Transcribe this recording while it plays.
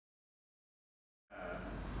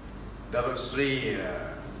Dr. Sri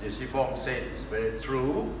Desifong said is very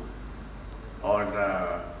true.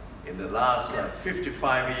 In the last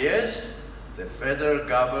 55 years, the federal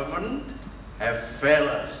government have failed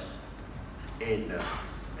us in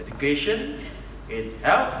education, in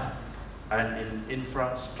health, and in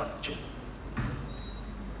infrastructure.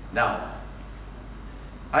 Now,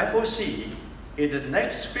 I foresee in the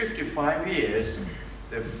next 55 years,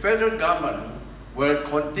 the federal government will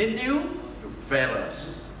continue to fail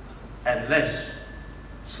us unless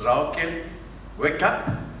Sarawak can wake up,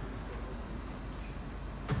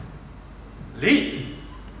 lead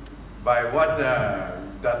by what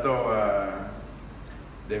Dato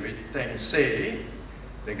David Teng say.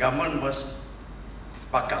 The government must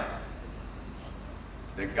back up.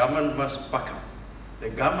 The government must back up. The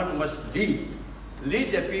government must lead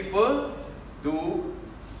the people to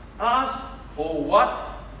ask for what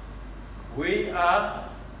we are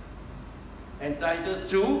entitled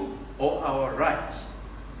to or our rights.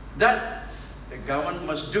 That the government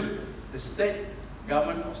must do. The state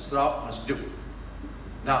government of Sarawak must do.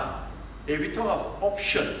 Now, if we talk of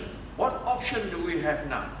option, what option do we have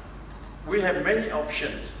now? We have many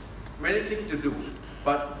options, many things to do.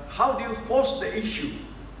 But how do you force the issue?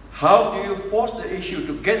 How do you force the issue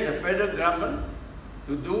to get the federal government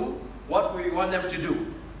to do what we want them to do?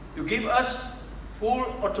 To give us full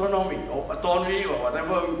autonomy or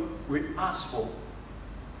whatever we ask for.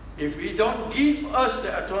 If we don't give us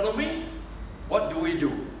the autonomy, what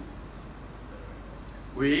do?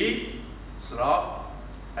 We, Sarawak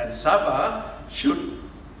and Sabah, should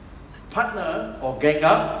partner or gang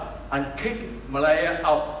up and kick Malaya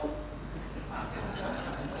out.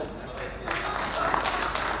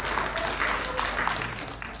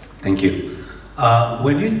 Thank you.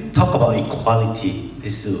 When you talk about equality,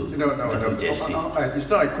 this is No, it's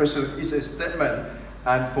not a question, it's a statement.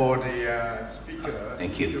 And for the speaker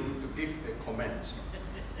Thank you. to give a comment.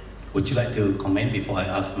 Would you like to comment before I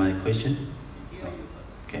ask my question? No.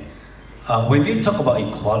 Okay. When you talk about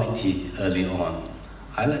equality early on,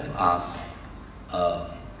 I'd like to ask,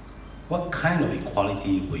 what kind of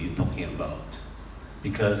equality were you talking about?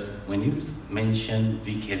 Because when you mentioned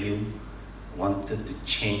VKLU wanted to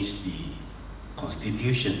change the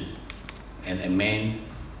constitution and amend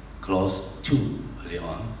clause 2 early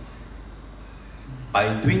on,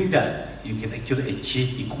 by doing that, you can actually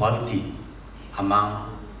achieve equality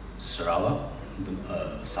among Sarawak,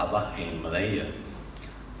 Sabah and Malaya.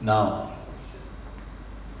 Now,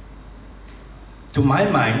 to my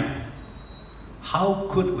mind, how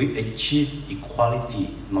could we achieve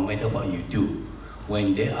equality no matter what you do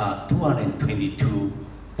when there are 222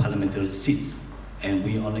 parliamentary seats and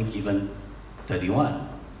we only given 31?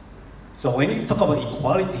 So when you talk about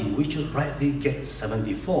equality, we should rightly get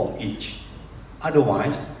 74 each.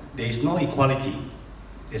 Otherwise, there is no equality.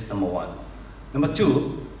 That's number one. Number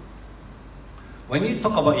two, when you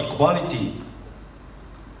talk about equality,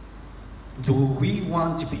 do we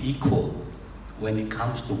want to be equal when it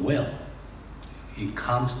comes to wealth? It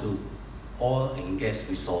comes to oil and gas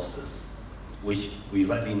resources, which we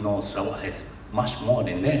rightly know Sarawak has much more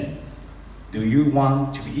than them. Do you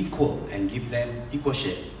want to be equal and give them equal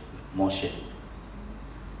share, more share?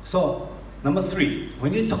 So, number three,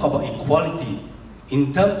 when you talk about equality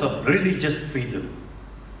in terms of religious freedom,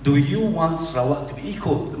 do you want Sarawak to be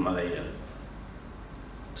equal to Malaya?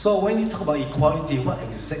 So when you talk about equality, what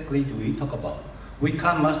exactly do we talk about? We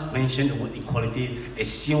can't must mention the word equality,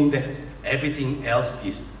 assume that everything else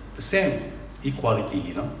is the same equality,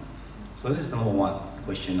 you know? So that's number one,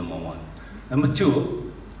 question number one. Number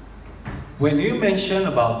two, when you mention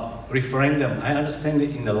about referendum, I understand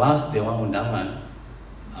that in the last Dewan Undangan,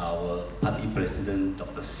 our party president,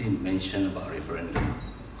 Dr. Sim, mentioned about referendum.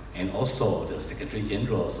 And also the Secretary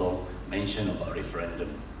General also mentioned about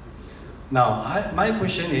referendum. Now, my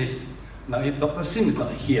question is, now if Dr. Sim is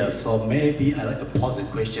not here, so maybe I'd like to pose a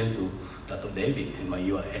question to Dr. David, and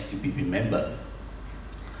you are SUPP member.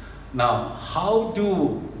 Now, how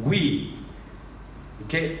do we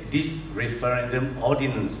get this referendum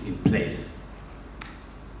ordinance in place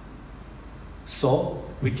so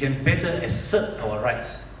we can better assert our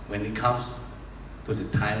rights when it comes to the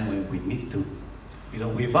time when we need to? You know,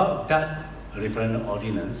 without that referendum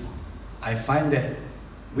ordinance, I find that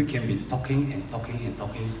we can be talking and talking and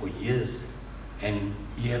talking for years, and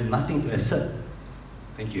you have nothing to assert.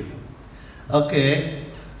 Thank you. Okay.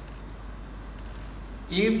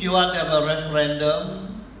 If you want to have a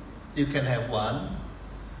referendum, you can have one,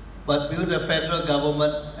 but will the federal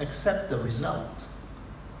government accept the result?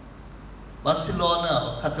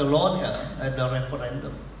 Barcelona or Catalonia had a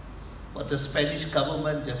referendum, but the Spanish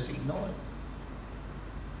government just ignored.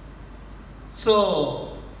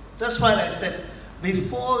 So That's why I said,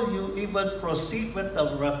 before you even proceed with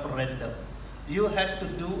the referendum, you had to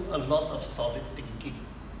do a lot of solid thinking.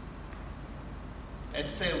 And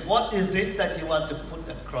say, what is it that you want to put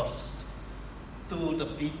across to the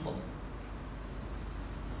people?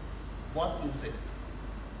 What is it?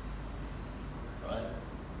 Right?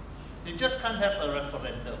 You just can't have a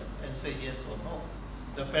referendum and say yes or no.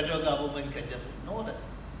 The federal government can just ignore that.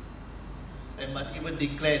 They might even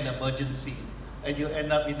declare an emergency, and you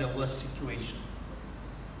end up in the worst situation.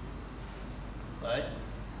 Right?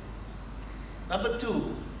 Number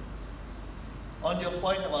two, on your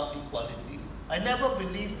point about equality, I never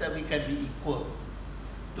believed that we can be equal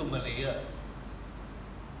to Malaya.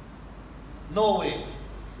 No way.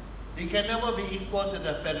 We can never be equal to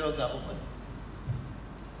the federal government.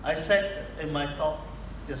 I said in my talk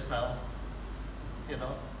just now, you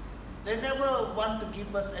know, they never want to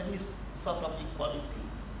give us any sort of equality.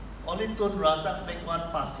 Only Tun Razak make one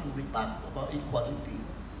passing remark about equality.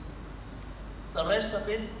 The rest of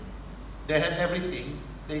it, they have everything,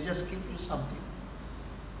 they just give you something.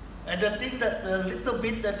 And the thing that the little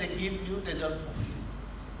bit that they give you, they don't fulfill.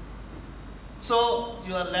 So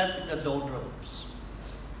you are left in the doldrums.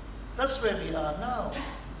 That's where we are now.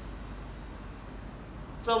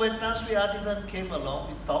 So when Tan Sri Adinan came along,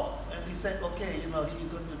 we talked, and he said, okay, you know, you're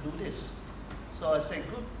going to do this. So I said,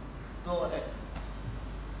 good, go ahead.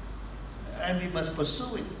 And we must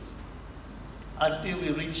pursue it until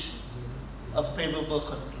we reach a favorable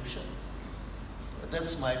conclusion.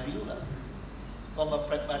 That's my view from a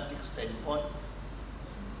pragmatic standpoint.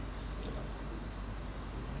 You know.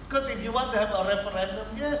 Because if you want to have a referendum,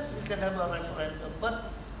 yes, we can have a referendum,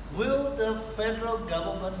 but will the federal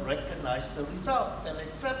government recognize the result and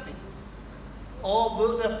accept it? Or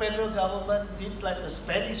will the federal government did like the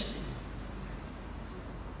Spanish did?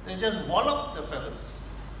 They just wallop the fellas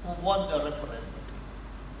who won the referendum.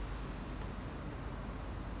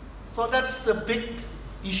 So that's the big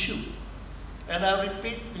issue. And I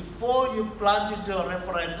repeat, before you plunge into a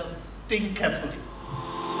referendum, think carefully.